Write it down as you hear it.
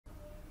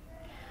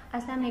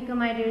Assalamu alaikum,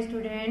 my dear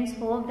students.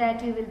 Hope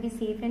that you will be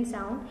safe and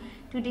sound.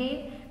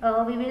 Today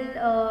we will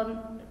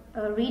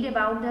read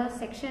about the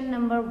section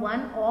number 1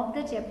 of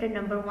the chapter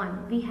number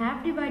 1. We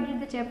have divided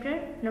the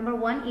chapter number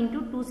 1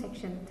 into two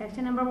sections,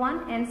 section number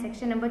 1 and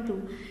section number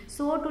 2.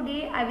 So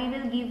today we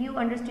will give you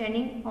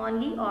understanding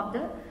only of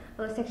the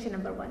section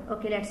number 1.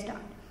 Okay, let's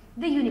start.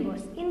 The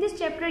universe. In this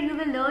chapter you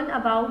will learn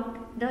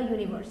about the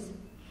universe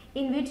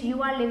in which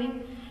you are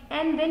living,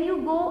 and when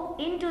you go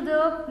into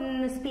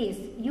the space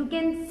you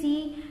can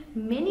see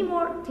many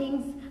more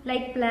things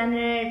like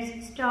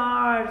planets,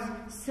 stars,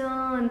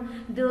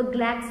 sun, the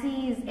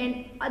galaxies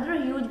and other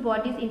huge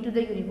bodies into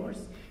the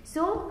universe.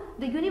 So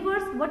the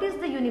universe, what is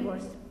the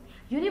universe?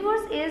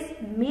 Universe is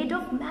made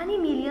of many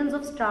millions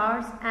of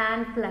stars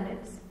and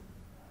planets.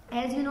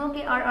 As you know,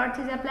 our earth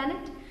is a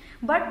planet,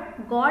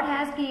 but God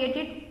has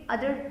created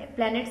other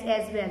planets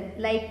as well,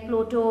 like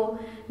Pluto,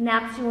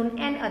 Neptune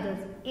and others.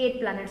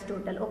 8 planets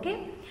total.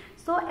 Okay,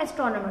 so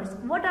astronomers,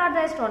 what are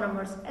the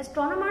astronomers?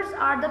 Astronomers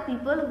are the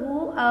people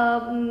who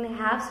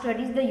have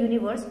studied the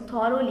universe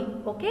thoroughly,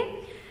 okay,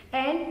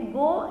 and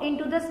go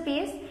into the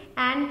space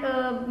and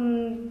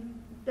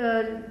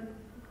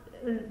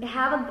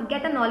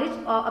get a knowledge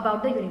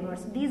about the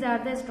universe. These are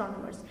the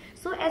astronomers.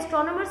 So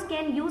astronomers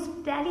can use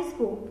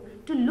telescope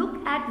to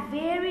look at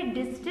very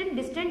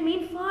distant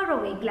mean far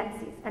away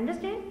galaxies.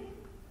 Understand?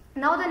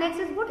 Now the next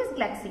is, what is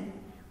galaxy?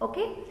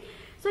 Okay,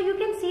 so you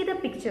can see the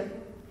picture.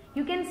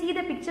 You can see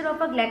the picture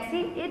of a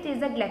galaxy. It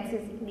is a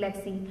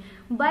galaxy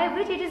by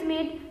which it is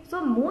made.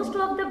 So most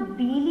of the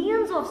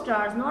billions of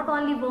stars, not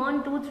only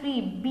 1, 2,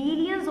 3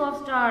 billions of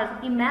stars.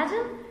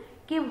 Imagine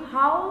कि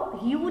how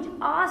huge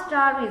a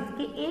star is,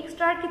 कि एक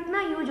star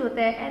कितना huge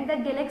होता है, and the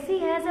galaxy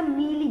has a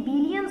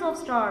billions of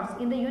stars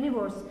in the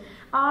universe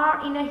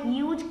are in a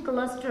huge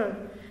cluster.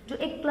 जो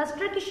एक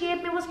cluster की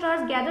shape में वो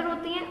stars gather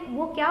होती हैं,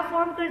 वो क्या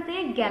form करते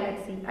हैं?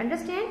 Galaxy.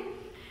 Understand?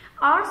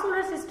 Our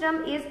solar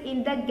system is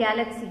in the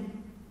galaxy.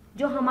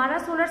 जो हमारा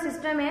सोलर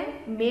सिस्टम है,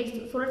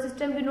 solar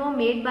system we know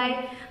made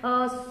by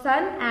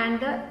sun and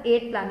the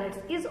 8 planets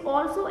is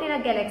also in a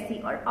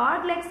galaxy, or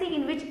our galaxy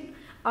in which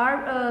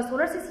our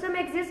solar system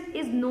exists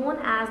is known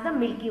as the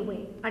Milky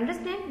Way.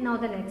 Understand? Now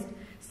the next,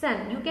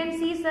 sun. You can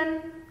see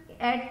sun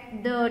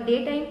at the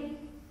daytime.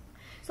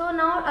 So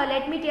now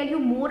let me tell you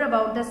more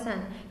about the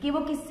sun, कि वो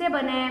किससे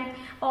बना है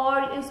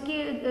और उसकी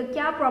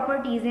क्या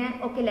properties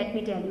हैं. Okay, let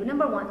me tell you.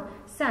 Number 1,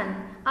 sun,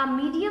 a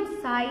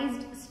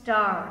medium-sized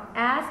star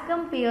as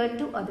compared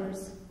to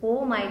others.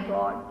 Oh my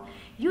God!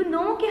 You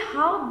know कि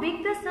how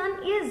big the sun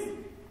is.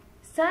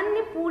 सन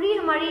ने पूरी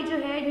हमारी जो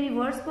है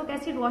यूनिवर्स को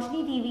कैसी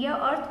रोशनी दी हुई है,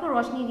 अर्थ को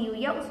रोशनी दी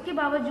हुई है. उसके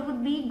बावजूद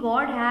भी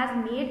God has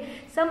made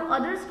some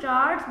other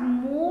stars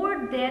more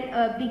than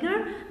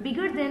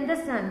bigger than the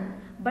sun,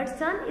 but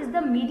sun is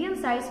the medium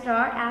size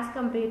star as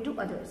compare to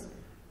others.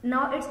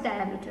 Now its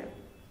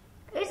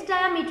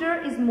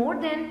diameter is more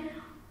than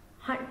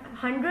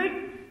 100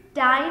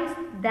 times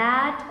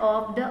that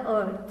of the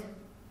earth.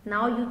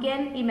 Now you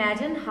can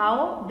imagine how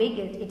big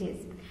it is.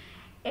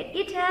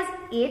 It has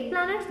 8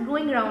 planets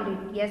going around it.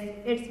 Yes,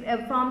 it's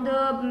from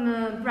the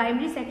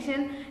primary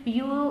section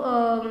you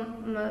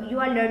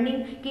are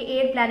learning कि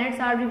 8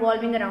 planets are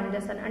revolving around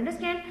the sun.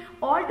 Understand?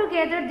 All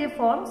together they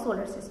form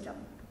solar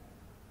system.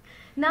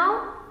 Now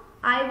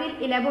I will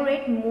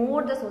elaborate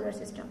more the solar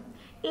system.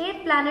 8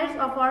 planets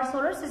of our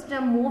solar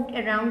system moved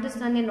around the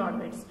sun in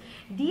orbits.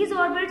 These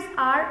orbits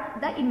are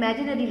the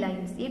imaginary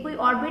lines. ये कोई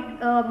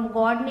orbit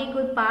God ने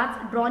कोई path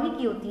draw नहीं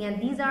की होती हैं.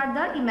 These are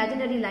the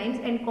imaginary lines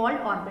and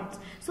called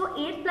orbits. So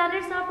 8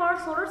 planets of our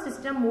solar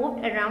system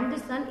moved around the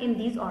sun in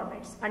these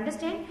orbits.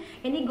 Understand?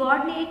 यानी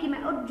God ने एक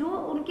और जो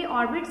उनके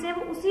orbits हैं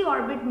वो उसी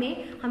orbit में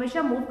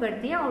हमेशा move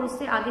करते हैं और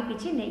उससे आगे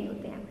पीछे नहीं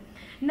होते हैं.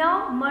 Now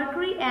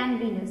Mercury and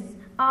Venus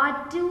are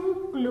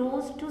too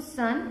close to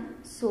sun,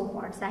 so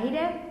hot. जाहिर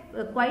है,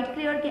 quite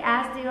clear कि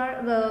as they are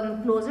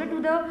closer to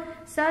the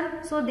sun,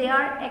 so they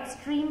are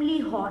extremely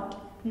hot.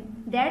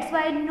 That's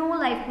why no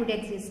life could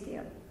exist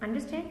there.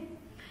 Understand?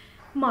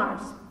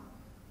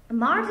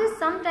 Mars is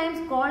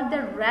sometimes called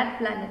the red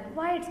planet.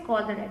 Why it's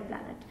called the red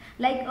planet?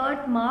 Like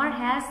Earth, Mars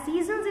has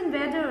seasons and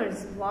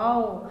weathers.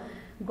 Wow!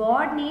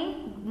 God ने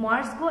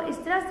Mars को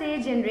इस तरह से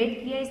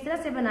generate किया, इस तरह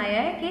से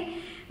बनाया है कि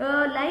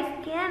life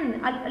can,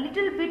 a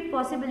little bit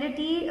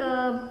possibility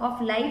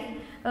of life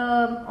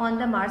on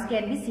the Mars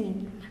can be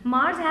seen.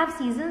 Mars have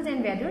seasons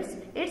and weathers.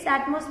 Its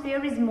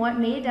atmosphere is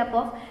made up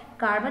of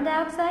carbon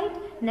dioxide,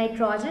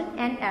 nitrogen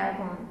and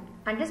argon.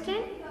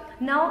 Understand?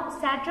 Now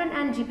Saturn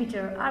and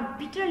Jupiter are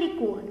bitterly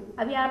cold.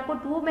 अभी आपको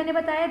 2 मैंने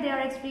बताया, they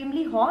are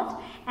extremely hot,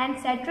 and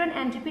Saturn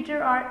and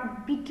Jupiter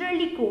are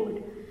bitterly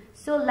cold.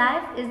 So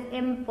life is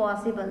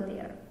impossible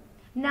there.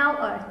 Now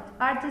Earth.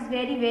 Earth is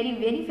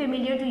very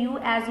familiar to you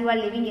as you are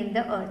living in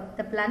the Earth,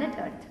 the planet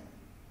Earth.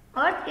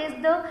 Earth is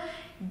the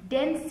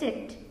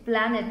densest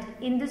planet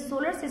in the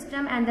solar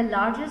system and the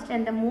largest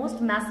and the most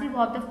massive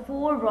of the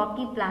 4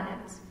 rocky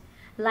planets.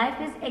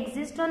 Life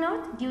exists on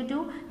Earth due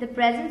to the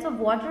presence of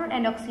water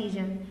and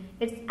oxygen.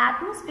 Its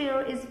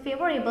atmosphere is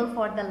favorable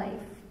for the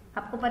life.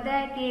 आपको पता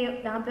है कि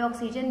यहाँ पे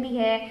oxygen भी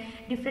है,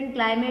 different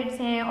climates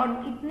हैं, और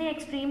इतने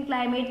एक्सट्रीम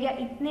क्लाइमेट या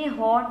इतने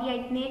हॉट या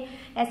इतने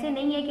ऐसे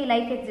नहीं है कि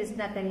लाइफ एग्जिस्ट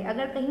ना करे।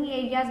 अगर कहीं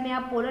एरियाज में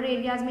आप पोलर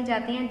एरियाज में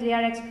जाते हैं दे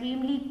आर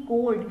एक्सट्रीमली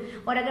कोल्ड,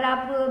 और अगर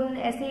आप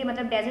ऐसे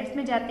मतलब डेजर्ट्स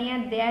में जाते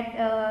हैं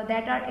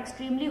that are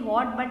extremely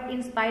hot, but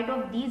in spite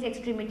of these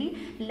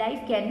extremity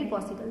life can be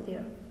possible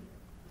there.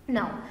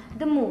 Now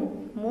the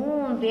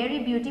moon very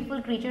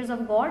beautiful creatures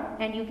of God,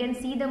 and you can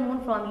see the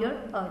moon from your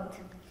earth.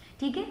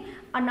 ठीक है,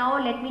 and now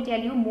let me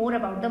tell you more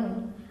about the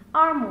moon.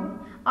 Our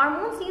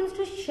moon seems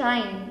to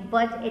shine,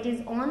 but it is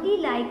only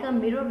like a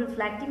mirror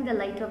reflecting the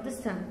light of the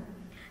sun.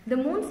 The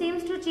moon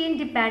seems to change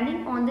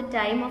depending on the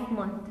time of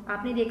month.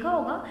 आपने देखा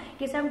होगा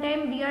कि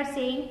sometime we are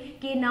saying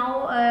कि now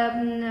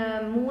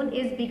moon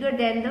is bigger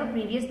than the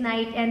previous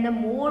night and the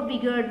more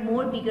bigger.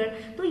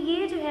 तो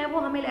ये जो है वो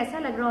हमें ऐसा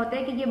लग रहा होता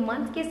है कि ये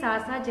मंथ के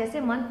साथ साथ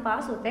जैसे मंथ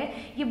पास होता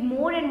है ये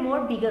more and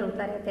more bigger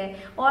होता रहता है,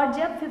 और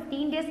जब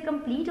 15 डेज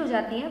कंप्लीट हो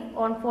जाती हैं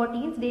on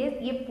 14th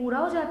डेज ये पूरा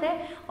हो जाता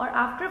है, और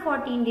आफ्टर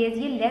 14 डेज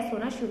ये लेस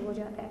होना शुरू हो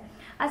जाता है।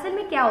 असल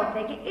में क्या होता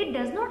है कि it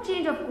does not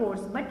change of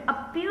course but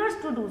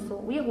appears to do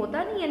so, ये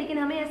होता नहीं है लेकिन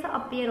हमें ऐसा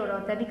अपीयर हो रहा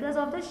होता है because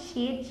of the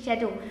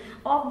shadow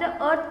of the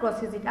earth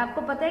crosses it.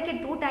 आपको पता है कि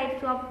 2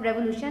 टाइप्स ऑफ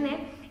रेवोल्यूशन है,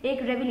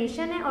 एक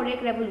रेवोल्यूशन है और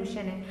एक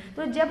रेवोल्यूशन है।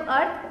 तो जब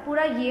अर्थ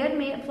पूरा ईयर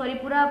में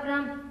पूरा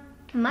अपना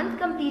मंथ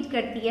कंप्लीट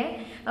करती है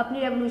अपनी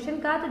रेवोल्यूशन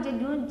का,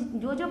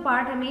 तो जो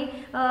पार्ट हमें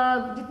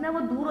जितना वो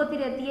दूर होती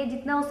रहती है,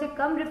 जितना उसे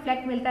कम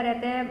रिफ्लेक्ट मिलता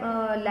रहता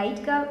है लाइट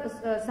का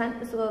सन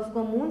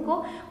उसको मून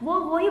को, वो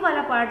वही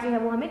वाला पार्ट जो है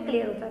वो हमें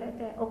क्लियर होता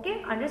रहता है। Okay,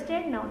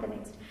 understand. Now the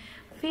next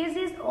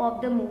phases of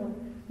the moon.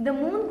 The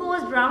moon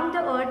goes round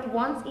the earth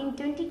once in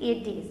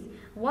 28 days.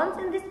 Once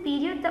in this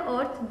period the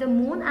earth, the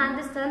moon and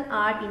the sun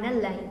are in a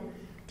line.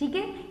 ठीक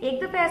है,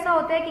 एक दफा ऐसा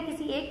होता है कि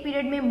किसी एक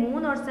पीरियड में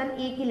मून और सन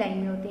एक ही लाइन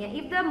में होते हैं।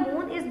 If the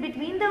moon is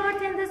between the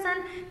earth and the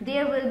sun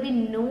there will be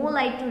no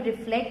light to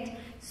reflect,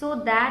 so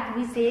that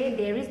we से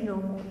देयर इज नो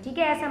मून। ठीक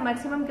है, ऐसा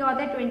मैक्सिमम क्या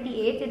होता है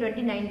 28 से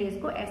 29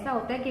 डेज को ऐसा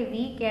होता है कि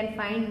we can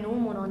find no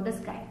moon on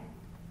the sky.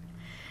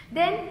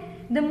 Then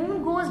the moon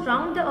goes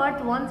round the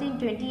earth once in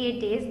 28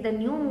 days. The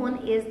new moon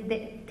is the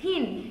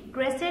thin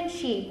crescent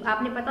shape.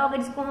 आपने पता होगा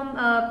जिसको हम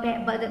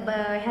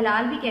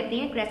हिलाल भी कहते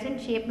हैं, crescent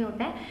shape में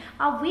होता है।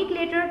 A week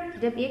later,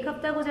 जब एक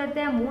हफ्ता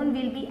गुजरता है, moon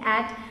will be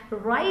at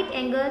right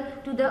angle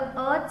to the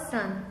earth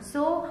sun.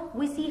 So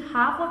we see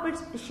half of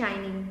its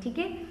shining. ठीक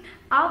है।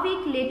 A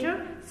week later,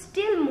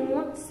 still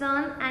moon,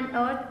 sun and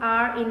earth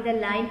are in the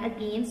line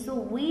again. So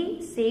we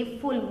say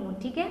full moon.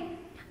 ठीक है।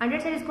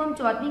 Understand, इसको हम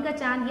चौथवी का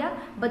चांद या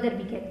बदर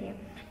भी कहते हैं।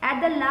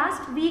 एट द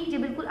लास्ट वीक,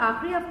 जब बिल्कुल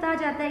आखिरी हफ्ता आ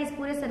जाता है इस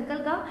पूरे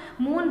सर्कल का,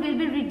 मून विल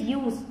बी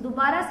रिड्यूस,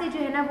 दोबारा से जो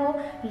है ना वो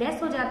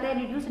लेस हो जाता है,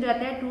 रिड्यूस हो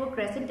जाता है to a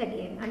crescent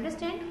again.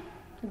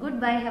 Understand. Good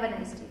bye, have a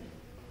nice day.